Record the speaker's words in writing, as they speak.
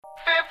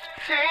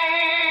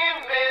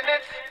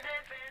minutes.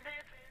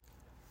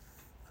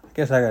 I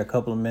guess I got a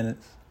couple of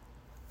minutes.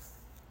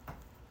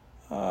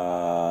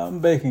 I'm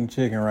baking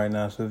chicken right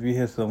now, so if you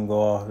hear something go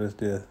off, it's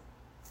the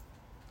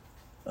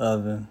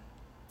oven.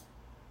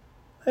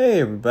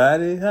 Hey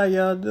everybody, how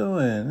y'all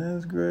doing?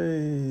 That's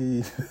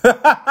great.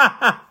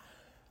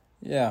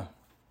 Yeah.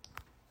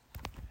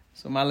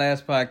 So my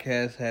last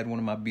podcast had one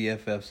of my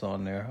BFFs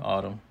on there,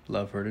 Autumn.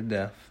 Love her to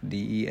death.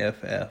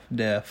 DEFF,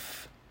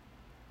 deaf.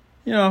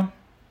 You know,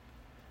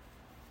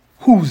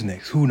 who's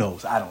next? Who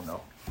knows? I don't know.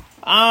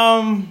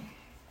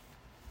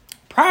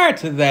 Prior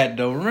to that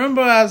though,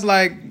 remember I was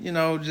like, you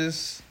know,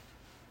 just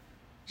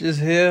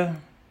here,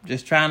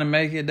 just trying to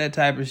make it, that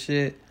type of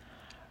shit.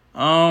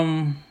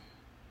 I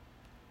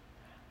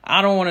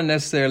don't want to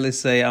necessarily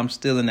say I'm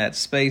still in that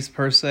space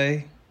per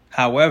se.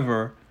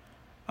 However,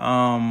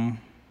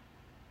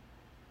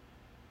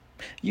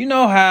 you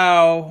know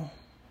how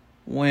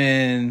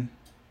when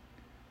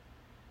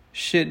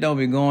shit don't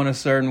be going a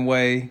certain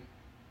way,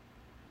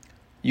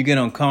 you get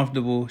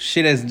uncomfortable.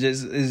 Shit is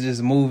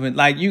just moving.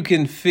 Like you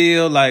can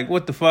feel like,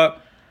 what the fuck?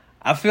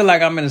 I feel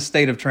like I'm in a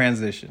state of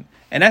transition,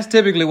 and that's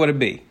typically what it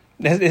be.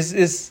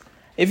 It's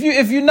if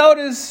you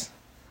notice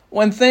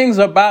when things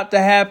are about to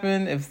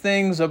happen, if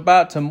things are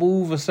about to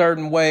move a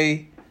certain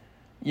way,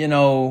 you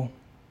know,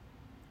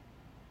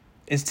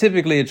 it's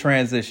typically a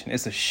transition.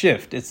 It's a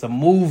shift. It's a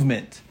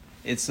movement.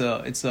 It's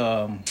a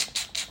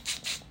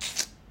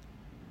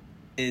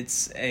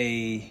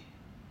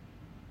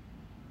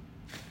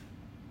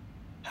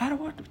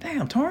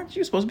damn, Torrance,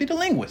 you supposed to be the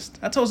linguist.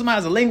 I told somebody I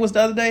was a linguist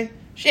the other day.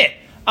 Shit.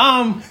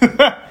 No,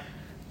 there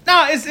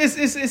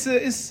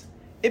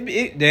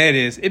it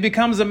is. It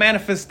becomes a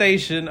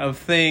manifestation of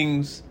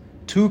things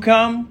to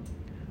come,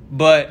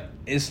 but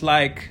it's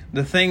like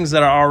the things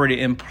that are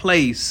already in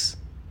place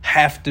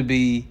have to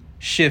be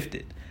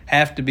shifted,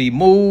 have to be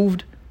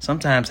moved,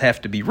 sometimes have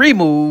to be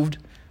removed,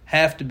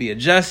 have to be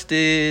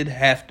adjusted,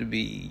 have to be,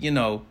 you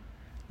know,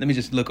 let me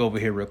just look over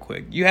here real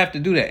quick. You have to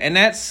do that. And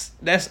that's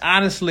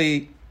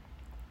honestly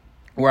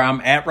where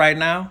I'm at right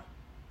now.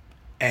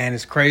 And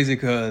it's crazy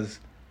because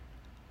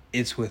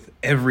it's with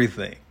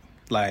everything.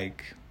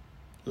 Like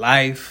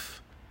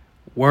life,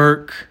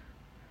 work,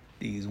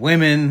 these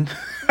women.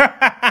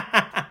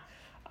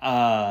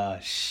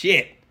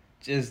 Shit.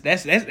 Just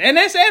that's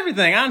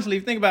everything. Honestly,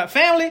 if you think about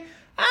family,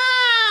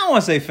 I don't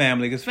want to say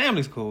family because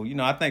family's cool. You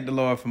know, I thank the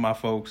Lord for my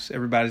folks.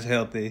 Everybody's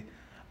healthy,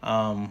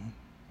 for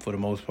the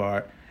most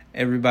part.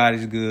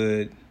 Everybody's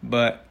good,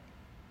 but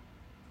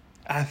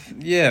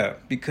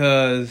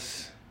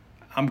because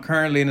I'm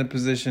currently in a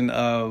position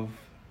at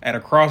a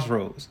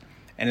crossroads,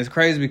 and it's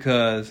crazy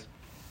because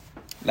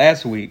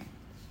last week,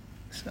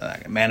 it's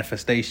like a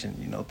manifestation.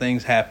 You know,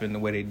 things happen the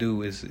way they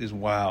do is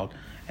wild,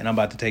 and I'm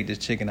about to take this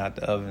chicken out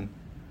the oven.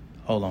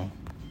 Hold on,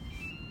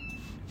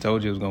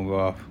 told you it was gonna go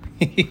off.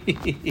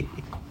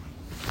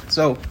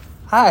 So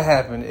how it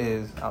happened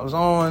is I was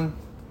on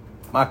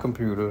my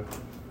computer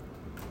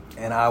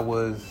and I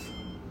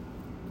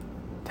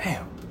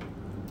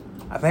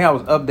think I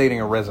was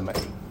updating a resume.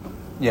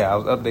 Yeah, I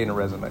was updating a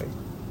resume.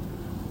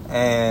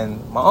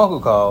 And my uncle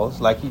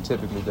calls like he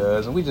typically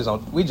does, and we just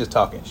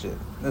talking shit.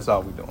 That's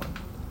all we doing.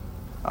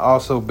 I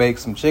also baked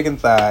some chicken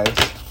thighs,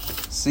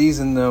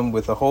 seasoned them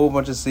with a whole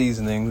bunch of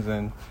seasonings,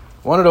 and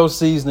one of those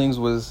seasonings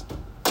was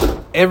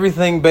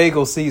everything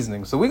bagel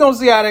seasoning. So we're going to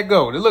see how that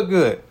goes. It looked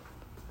good.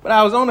 But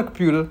I was on the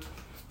computer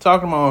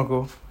talking to my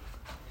uncle,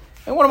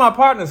 and one of my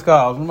partners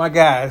calls, one of my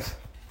guys.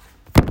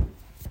 And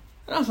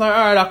I was like, all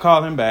right, I'll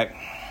call him back.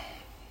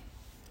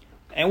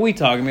 And we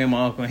talking, me and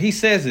my uncle, and he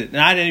says it. And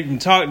I didn't even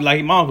talk,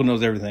 like my uncle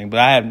knows everything, but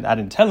I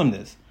didn't tell him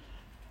this.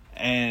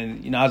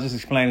 And, you know, I was just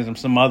explaining to him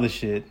some other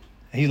shit.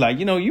 And he's like,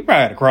 you know, you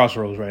probably at a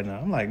crossroads right now.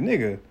 I'm like,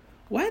 nigga,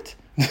 what?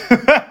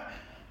 I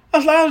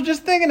was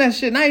just thinking that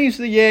shit. And I used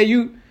to, yeah,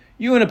 you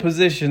in a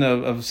position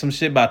of some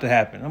shit about to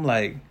happen. I'm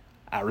like,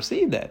 I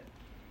received that.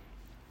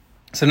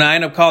 So now I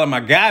end up calling my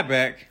guy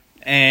back,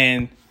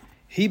 and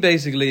he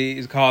basically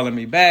is calling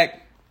me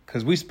back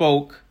because we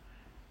spoke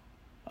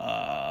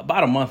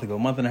about a month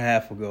and a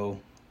half ago,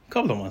 a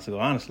couple of months ago,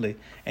 honestly.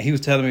 And he was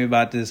telling me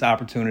about this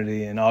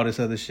opportunity and all this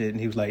other shit. And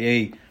he was like,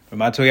 hey,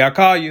 remember I told you I'll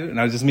call you? And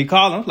I was just me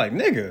calling. I was like,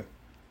 nigga,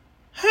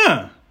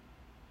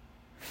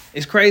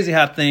 It's crazy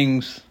how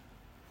things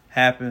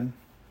happen,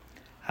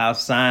 how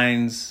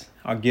signs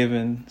are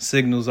given,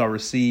 signals are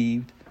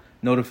received,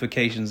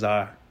 notifications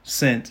are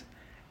sent,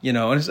 you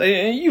know.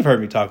 And you've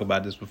heard me talk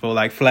about this before,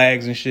 like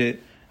flags and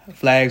shit.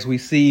 Flags we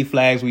see,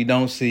 flags we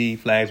don't see,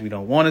 flags we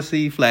don't want to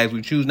see, flags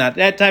we choose not,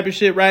 that type of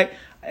shit, right?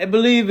 I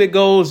believe it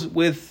goes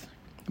with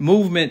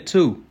movement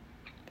too,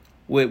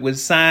 with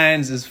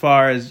signs as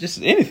far as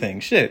just anything,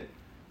 shit.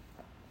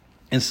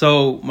 And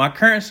so my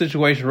current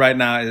situation right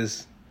now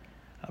is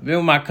I've been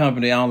with my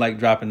company. I don't like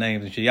dropping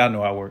names and shit. Y'all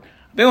know I work.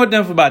 I've been with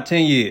them for about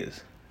 10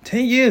 years.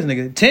 10 years,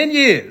 nigga. 10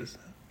 years.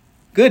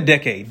 Good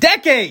decade.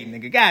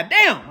 Nigga. God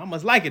damn. I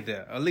must like it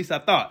there. Or at least I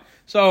thought.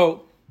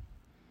 So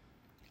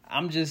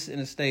I'm just in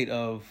a state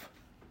of,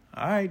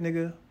 all right,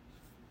 nigga,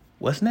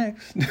 what's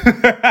next?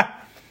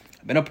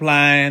 I've been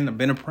applying.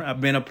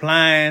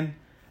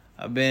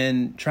 I've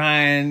been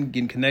trying,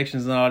 getting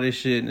connections and all this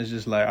shit. And it's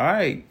just like, all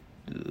right,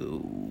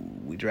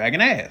 we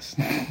dragging ass.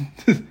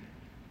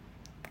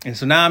 And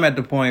so now I'm at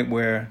the point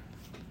where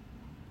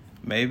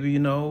maybe,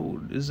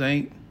 this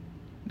ain't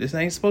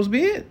supposed to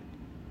be it.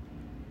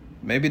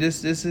 Maybe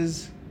this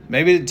is,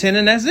 maybe the 10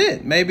 and that's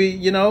it. Maybe,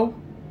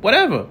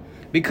 whatever.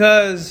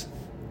 Because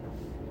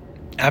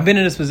I've been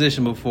in this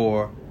position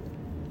before.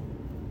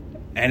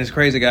 And it's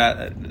crazy.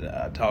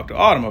 I talked to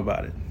Autumn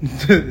about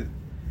it.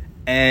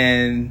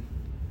 And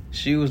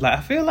she was like,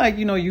 I feel like,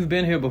 you've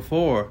been here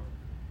before.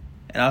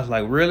 And I was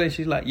like, really?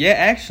 She's like, yeah,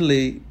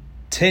 actually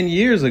 10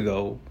 years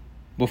ago,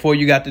 before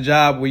you got the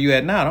job where you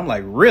at now. And I'm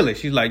like, really?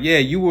 She's like, yeah,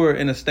 you were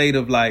in a state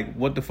of like,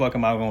 what the fuck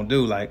am I going to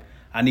do? Like,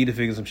 I need to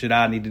figure some shit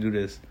out. I need to do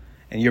this.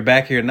 And you're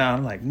back here now.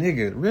 I'm like,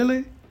 nigga,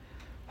 really?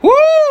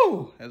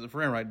 Woo! That's a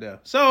friend right there.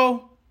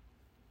 So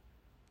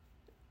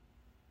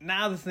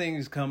now the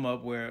things come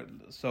up where,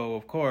 so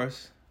of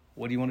course,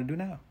 what do you want to do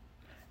now?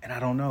 And I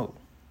don't know.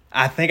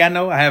 I think I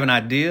know. I have an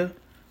idea,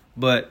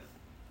 but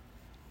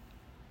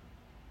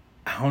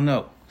I don't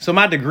know. So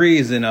my degree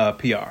is in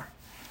PR.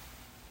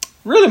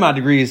 Really, my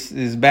degree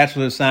is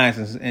Bachelor of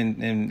Science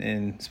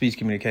in Speech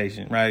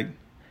Communication, right?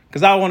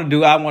 Because I want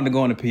to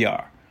go into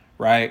PR,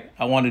 right?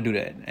 I want to do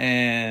that.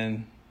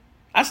 And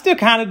I still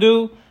kind of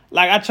do.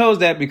 Like, I chose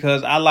that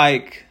because I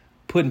like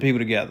putting people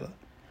together.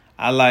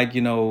 I like,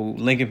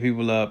 linking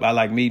people up. I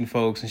like meeting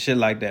folks and shit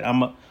like that.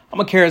 I'm a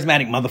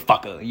charismatic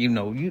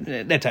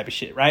motherfucker, that type of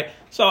shit, right?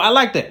 So I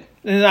like that.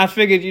 And I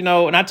figured,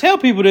 and I tell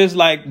people this,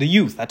 like the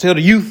youth. I tell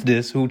the youth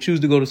this who choose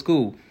to go to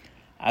school.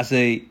 I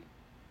say,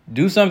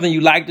 do something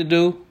you like to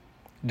do.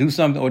 Do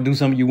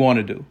something you want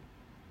to do.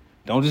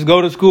 Don't just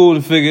go to school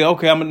and figure,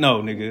 okay,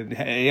 no, nigga.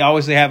 They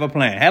always say have a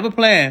plan. Have a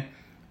plan,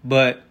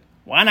 but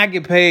why not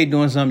get paid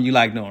doing something you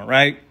like doing,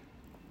 right?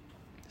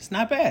 It's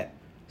not bad.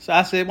 So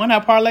I said, why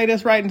not parlay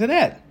this right into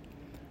that?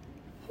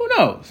 Who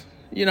knows?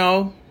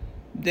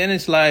 Then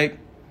it's like,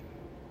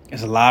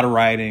 it's a lot of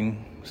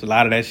writing. It's a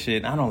lot of that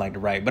shit. I don't like to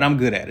write, but I'm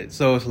good at it.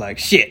 So it's like,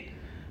 shit.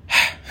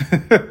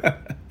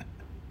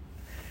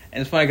 And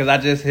it's funny because I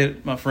just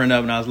hit my friend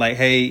up and I was like,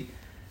 hey,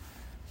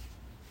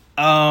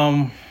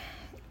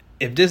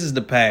 if this is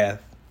the path,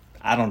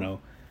 I don't know,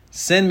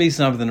 send me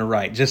something to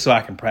write just so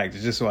I can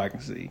practice, just so I can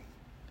see.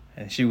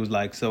 And she was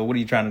like, so what are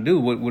you trying to do?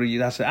 What are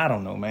you? I said, I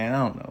don't know, man. I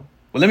don't know.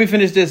 Well, let me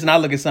finish this and I'll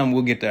look at something.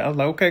 We'll get there. I was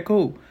like, okay,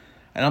 cool.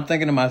 And I'm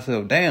thinking to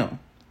myself, damn.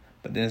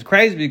 But then it's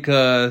crazy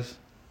because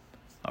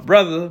my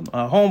brother,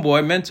 my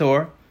homeboy,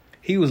 mentor,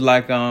 he was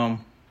like, I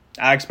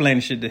explained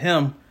the shit to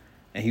him.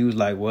 And he was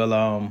like,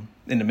 well,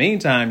 in the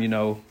meantime,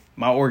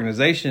 my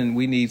organization,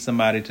 we need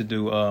somebody to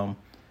do a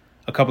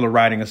couple of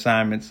writing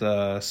assignments,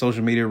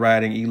 social media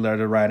writing,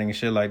 e-letter writing and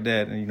shit like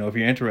that. And, if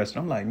you're interested,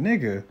 I'm like,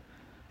 nigga,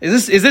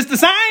 is this the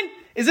sign?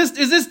 Is this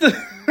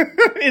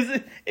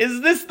the,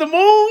 is this the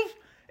move?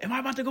 Am I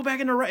about to go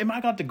back into writing? Am I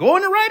about to go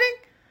into writing?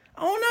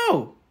 I don't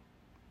know.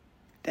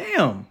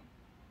 Damn.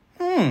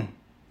 I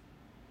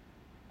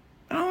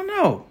don't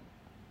know.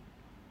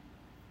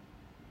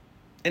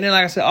 And then,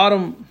 like I said,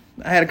 Autumn,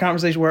 I had a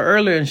conversation with her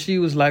earlier, and she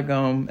was like,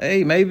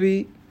 hey,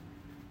 maybe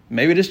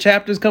this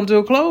chapter's come to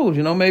a close.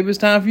 Maybe it's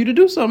time for you to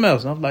do something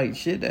else. And I was like,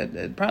 shit,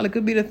 that probably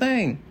could be the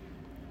thing.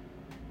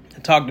 I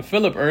talked to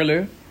Philip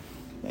earlier,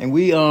 and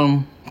we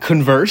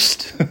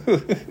conversed.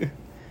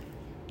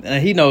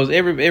 And he knows,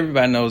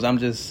 everybody knows I'm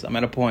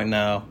at a point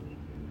now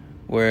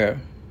where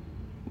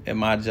in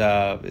my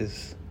job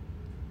is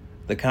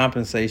the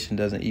compensation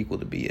doesn't equal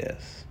the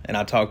BS. And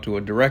I talked to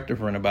a director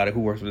friend about it who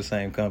works for the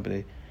same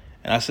company.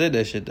 And I said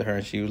that shit to her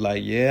and she was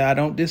like, yeah, I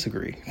don't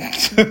disagree.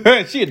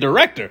 She a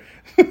director.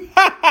 So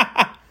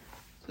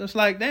it's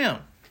like, damn.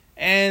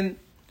 And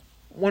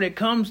when it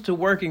comes to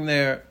working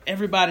there,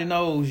 everybody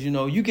knows,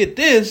 you get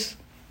this,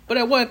 but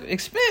at what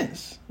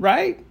expense,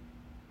 right?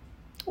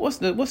 What's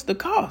the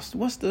cost?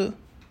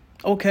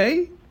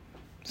 Okay?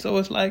 So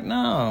it's like,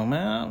 no,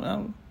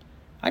 man,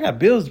 I got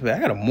bills to pay. I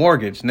got a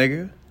mortgage,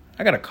 nigga.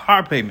 I got a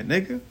car payment,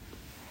 nigga.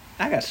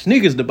 I got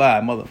sneakers to buy,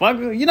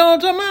 motherfucker. You know what I'm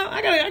talking about?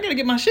 I gotta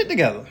get my shit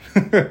together.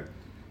 I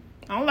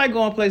don't like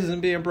going places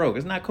and being broke.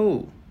 It's not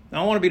cool. I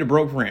don't want to be the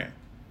broke friend.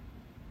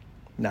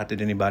 Not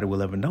that anybody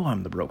will ever know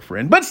I'm the broke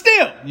friend, but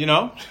still, You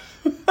want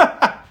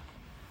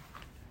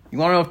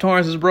to know if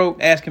Torrance is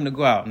broke? Ask him to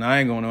go out. No, I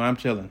ain't going to. I'm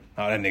chilling.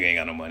 Oh, that nigga ain't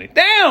got no money.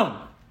 Damn!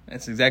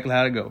 That's exactly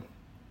how to go.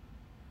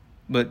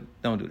 But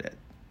don't do that.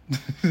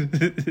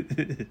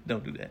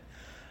 Don't do that.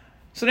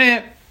 So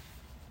then,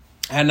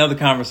 I had another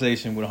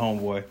conversation with a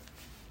homeboy.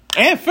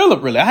 And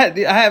Philip, really.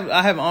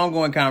 I have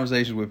ongoing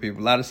conversations with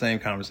people. A lot of same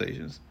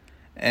conversations.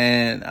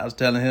 And I was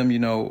telling him,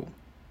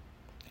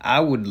 I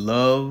would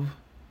love.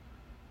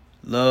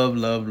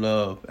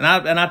 And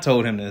I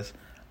told him this.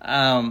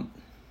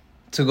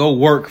 To go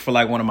work for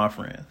like one of my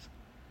friends.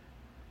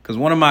 Because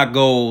one of my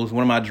goals,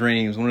 one of my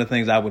dreams, one of the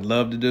things I would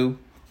love to do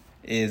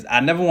is I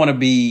never want to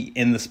be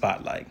in the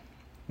spotlight,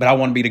 but I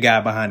want to be the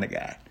guy behind the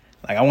guy.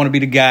 Like I want to be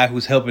the guy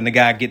who's helping the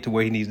guy get to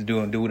where he needs to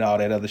do and doing all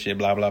that other shit,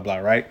 blah, blah, blah,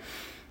 right?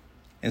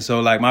 And so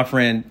like my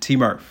friend T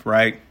Murph,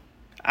 right?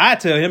 I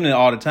tell him that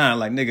all the time,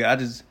 like,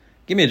 nigga,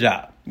 give me a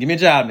job. Give me a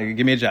job, nigga.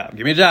 Give me a job.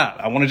 Give me a job.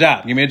 I want a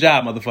job. Give me a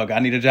job, motherfucker. I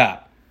need a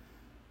job.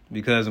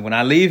 Because when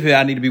I leave here,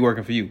 I need to be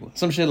working for you.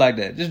 Some shit like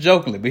that. Just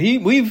jokingly. But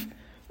we've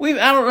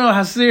I don't know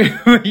how serious,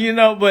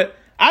 but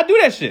I do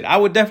that shit. I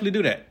would definitely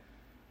do that.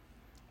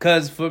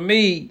 Because for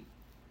me,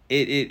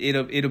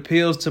 it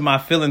appeals to my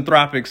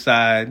philanthropic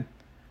side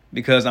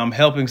because I'm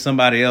helping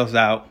somebody else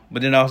out.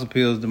 But then it also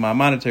appeals to my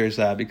monetary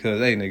side because,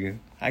 hey, nigga,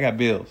 I got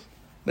bills.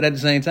 But at the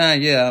same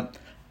time, yeah,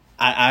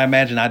 I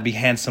imagine I'd be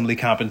handsomely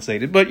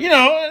compensated. But,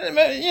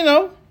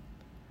 motherfuckers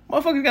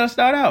got to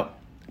start out.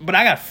 But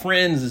I got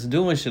friends that's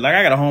doing shit. Like,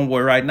 I got a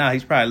homeboy right now.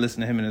 He's probably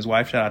listening to him and his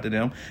wife. Shout out to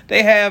them.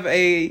 They have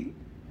a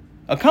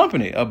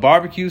company, a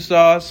barbecue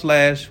sauce /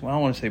 I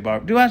don't want to say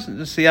barbecue. I'm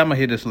going to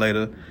hit this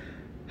later.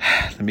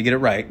 Let me get it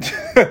right.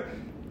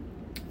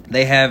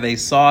 They have a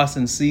sauce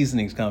and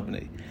seasonings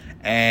company.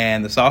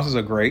 And the sauces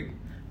are great.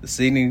 The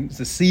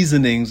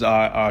seasonings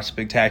are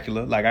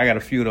spectacular. Like, I got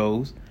a few of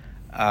those.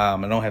 I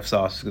don't have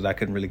sauces because I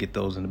couldn't really get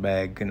those in the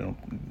bag.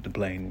 The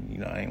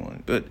plane, I ain't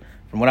want. But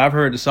from what I've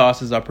heard, the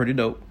sauces are pretty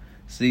dope.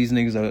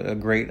 Seasonings are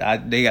great.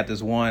 They got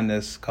this one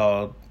that's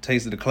called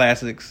Taste of the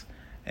Classics.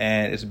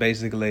 And it's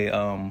basically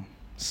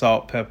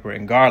salt, pepper,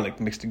 and garlic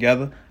mixed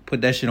together.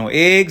 Put that shit on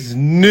eggs,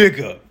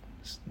 nigga.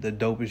 It's the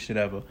dopest shit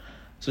ever.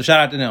 So shout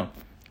out to them.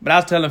 But I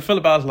was telling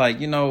Philip, I was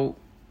like,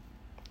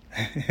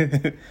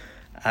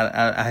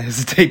 I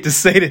hesitate to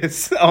say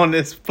this on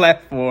this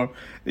platform.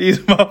 These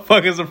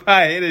motherfuckers are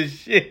probably hit as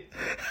shit.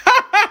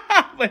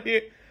 But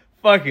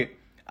fuck it.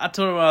 I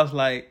told him, I was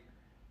like,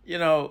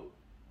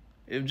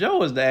 if Joe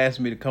was to ask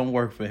me to come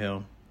work for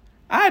him,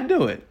 I'd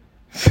do it.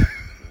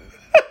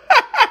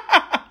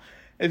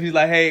 If he's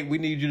like, hey, we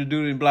need you to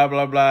do this, blah,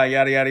 blah, blah,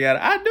 yada, yada,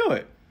 yada, I'd do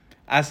it.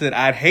 I said,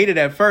 I'd hate it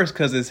at first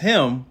because it's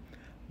him.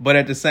 But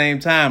at the same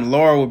time,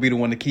 Laura would be the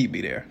one to keep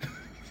me there.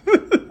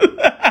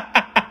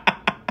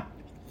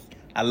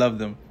 I love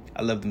them.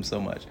 I love them so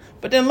much.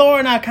 But then Laura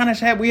and I kind of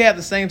have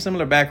the same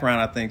similar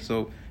background, I think.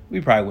 So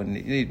we probably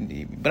wouldn't need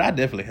me. But I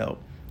definitely help.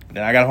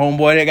 Then I got a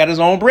homeboy that got his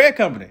own bread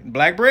company,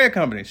 Black Bread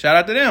Company. Shout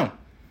out to them.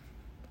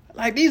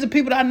 Like, these are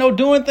people that I know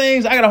doing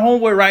things. I got a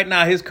homeboy right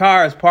now. His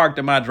car is parked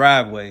in my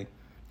driveway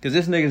because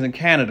this nigga's in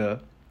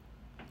Canada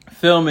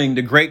filming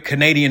the Great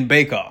Canadian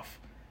Bake Off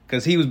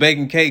because he was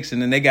baking cakes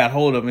and then they got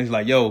hold of him. He's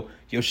like, yo,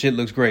 your shit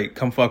looks great.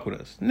 Come fuck with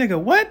us. Nigga,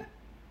 what?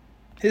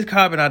 His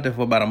car been out there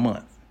for about a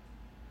month.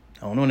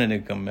 I don't know when that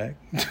nigga come back.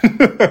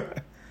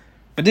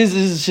 But this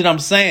is the shit I'm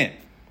saying.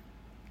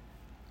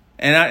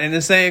 And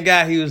the same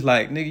guy, he was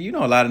like, nigga,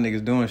 a lot of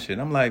niggas doing shit.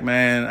 I'm like,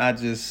 man, I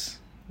just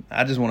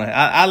want to,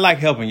 I like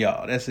helping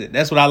y'all. That's it.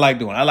 That's what I like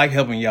doing. I like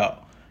helping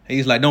y'all. And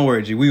he's like, don't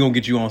worry, G, we gonna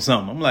get you on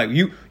something. I'm like,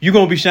 you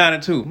gonna be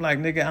shining too. I'm like,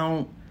 nigga,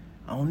 I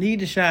don't need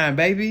to shine,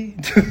 baby.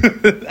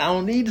 I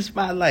don't need the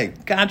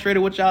spotlight. Contrary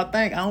to what y'all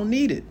think, I don't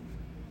need it.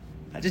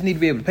 I just need to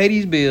be able to pay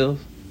these bills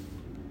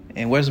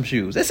and wear some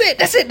shoes. That's it.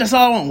 That's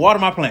all I want. Water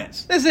my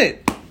plants. That's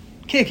it.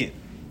 Kick it.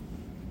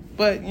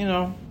 But,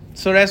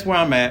 so that's where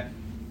I'm at.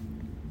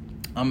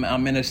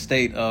 I'm in a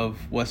state of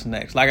what's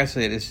next. Like I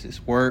said,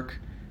 it's work.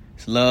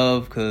 It's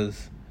love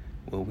because,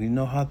 well, we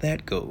know how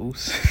that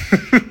goes.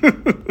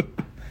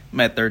 I'm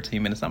at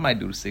 13 minutes. I might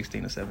do the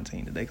 16 or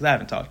 17 today because I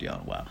haven't talked to y'all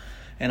in a while.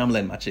 And I'm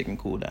letting my chicken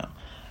cool down.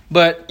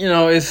 But,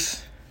 I'll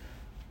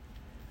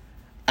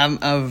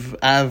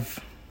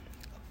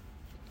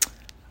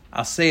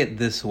say it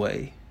this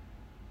way.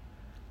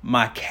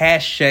 My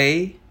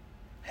cachet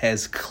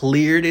has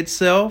cleared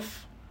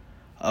itself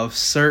of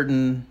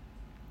certain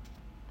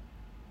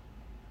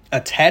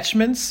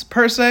attachments,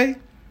 per se,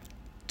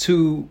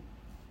 to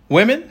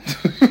women.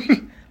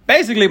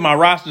 Basically, my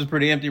roster's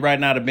pretty empty right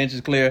now. The bench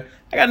is clear.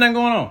 I got nothing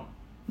going on.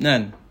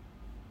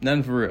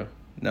 Nothing for real.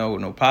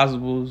 No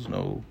possibles.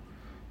 No,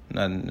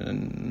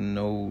 nothing.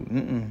 No.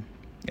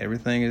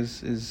 Everything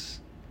is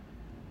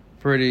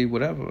pretty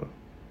whatever.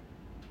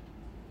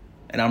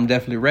 And I'm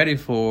definitely ready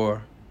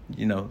for,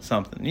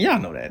 something.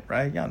 Y'all know that,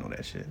 right? Y'all know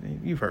that shit.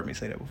 You've heard me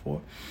say that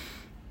before.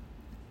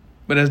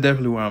 But that's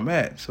definitely where I'm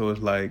at. So it's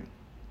like,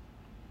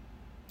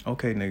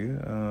 okay,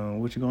 nigga,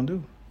 what you gonna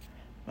do?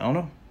 I don't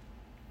know.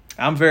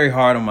 I'm very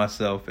hard on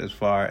myself as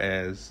far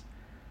as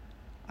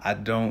I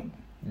don't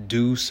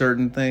do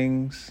certain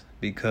things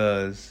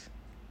because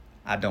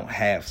I don't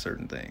have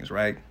certain things,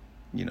 right?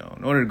 In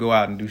order to go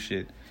out and do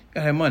shit, you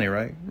gotta have money,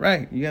 right?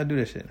 Right, you gotta do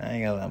that shit. I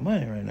ain't got a lot of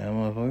money right now,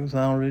 motherfuckers, so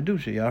I don't really do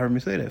shit. Y'all heard me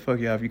say that. Fuck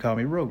y'all if you call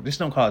me broke. Just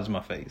don't call it to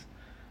my face.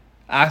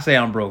 I say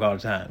I'm broke all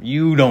the time.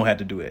 You don't have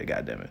to do it,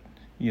 goddammit.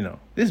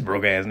 This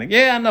broke ass nigga.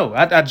 Yeah, I know.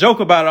 I joke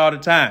about it all the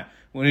time.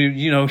 When,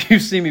 you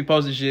see me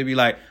posting shit, be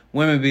like,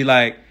 women be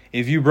like,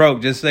 if you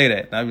broke, just say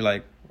that. And I be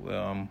like,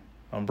 well,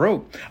 I'm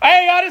broke.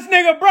 Hey, y'all, this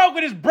nigga broke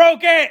with his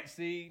broke ass.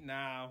 See,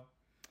 now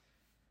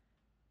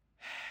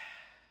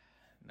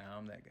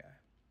I'm that guy.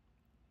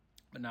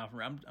 But now,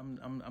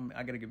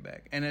 I gotta get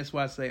back, and that's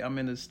why I say I'm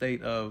in a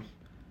state of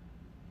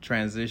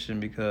transition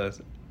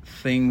because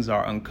things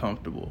are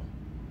uncomfortable,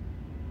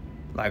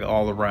 like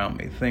all around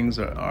me. Things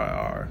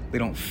are they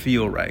don't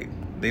feel right.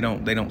 They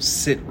don't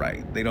sit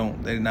right.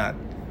 They're not.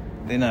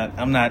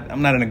 I'm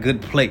not in a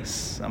good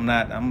place.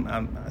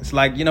 It's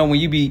like, when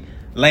you be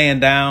laying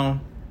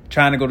down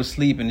trying to go to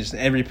sleep, and just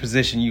every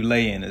position you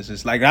lay in is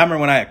just like, I remember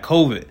when I had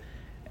COVID,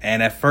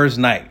 and that first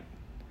night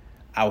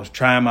I was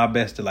trying my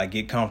best to like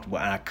get comfortable,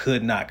 and I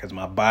could not, because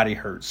my body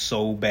hurt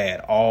so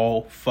bad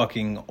all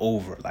fucking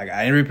over. Like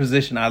every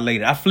position I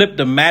laid, I flipped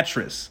the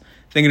mattress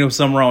thinking there was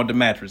something wrong with the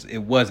mattress. It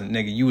wasn't,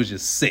 nigga. You was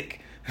just sick.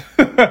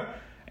 And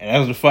that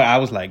was the fuck. I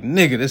was like,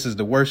 nigga, this is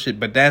the worst shit.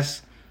 But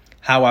that's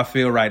how I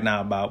feel right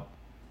now about.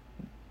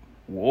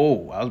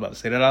 Whoa, I was about to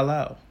say that out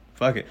loud.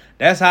 Fuck it.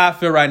 That's how I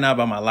feel right now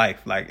about my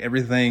life. Like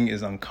everything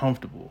is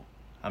uncomfortable.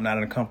 I'm not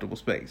in a comfortable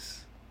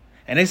space.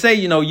 And they say,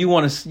 you don't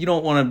want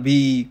to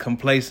be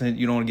complacent.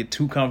 You don't want to get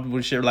too comfortable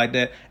with shit like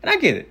that. And I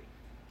get it.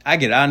 I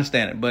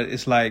understand it. But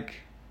it's like,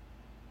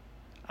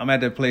 I'm at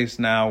that place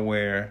now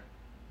where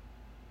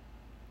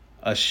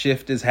a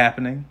shift is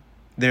happening.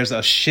 There's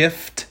a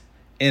shift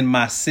in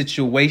my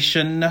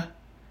situation.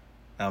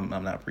 I'm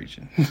not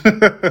preaching.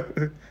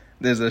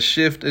 There's a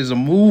shift. There's a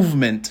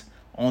movement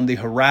on the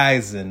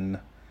horizon.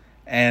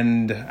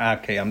 And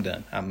okay, I'm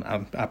done.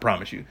 I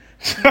promise you.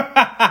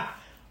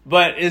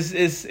 But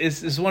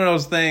it's one of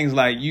those things,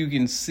 like, you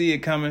can see it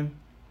coming.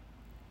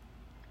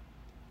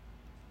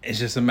 It's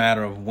just a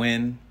matter of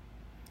when.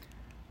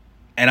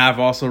 And I've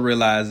also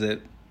realized that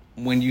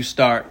when you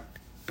start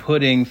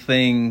putting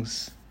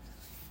things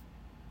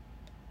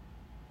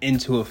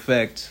into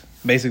effect,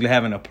 basically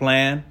having a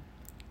plan,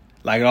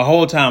 like the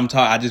whole time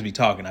I just be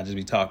talking.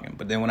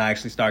 But then when I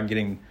actually start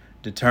getting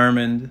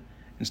determined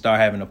and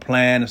start having a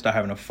plan and start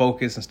having a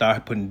focus and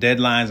start putting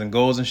deadlines and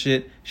goals and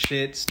shit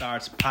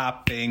starts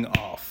popping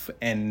off.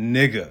 And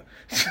nigga,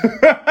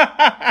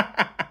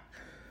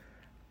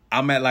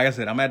 I'm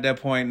at that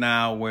point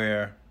now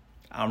where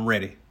I'm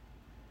ready.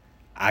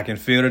 I can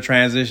feel the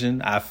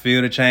transition. I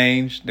feel the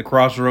change, the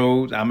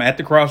crossroads. I'm at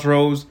the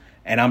crossroads,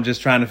 and I'm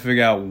just trying to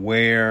figure out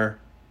where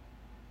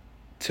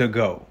to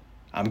go.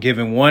 I'm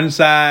giving one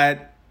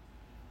side,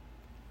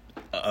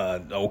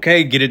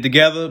 okay, get it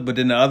together. But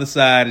then the other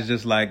side is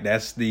just like,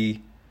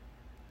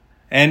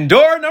 and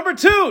door number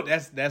 2.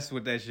 That's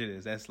what that shit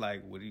is. That's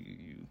like, what do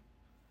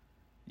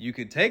you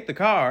could take the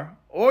car,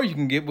 or you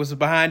can get what's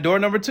behind door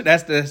number 2.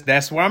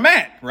 That's where I'm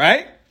at,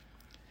 right?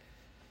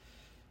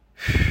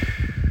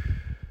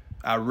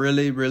 I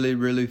really, really,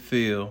 really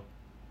feel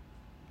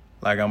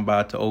like I'm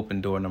about to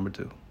open door number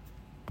 2.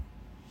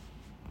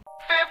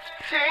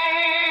 15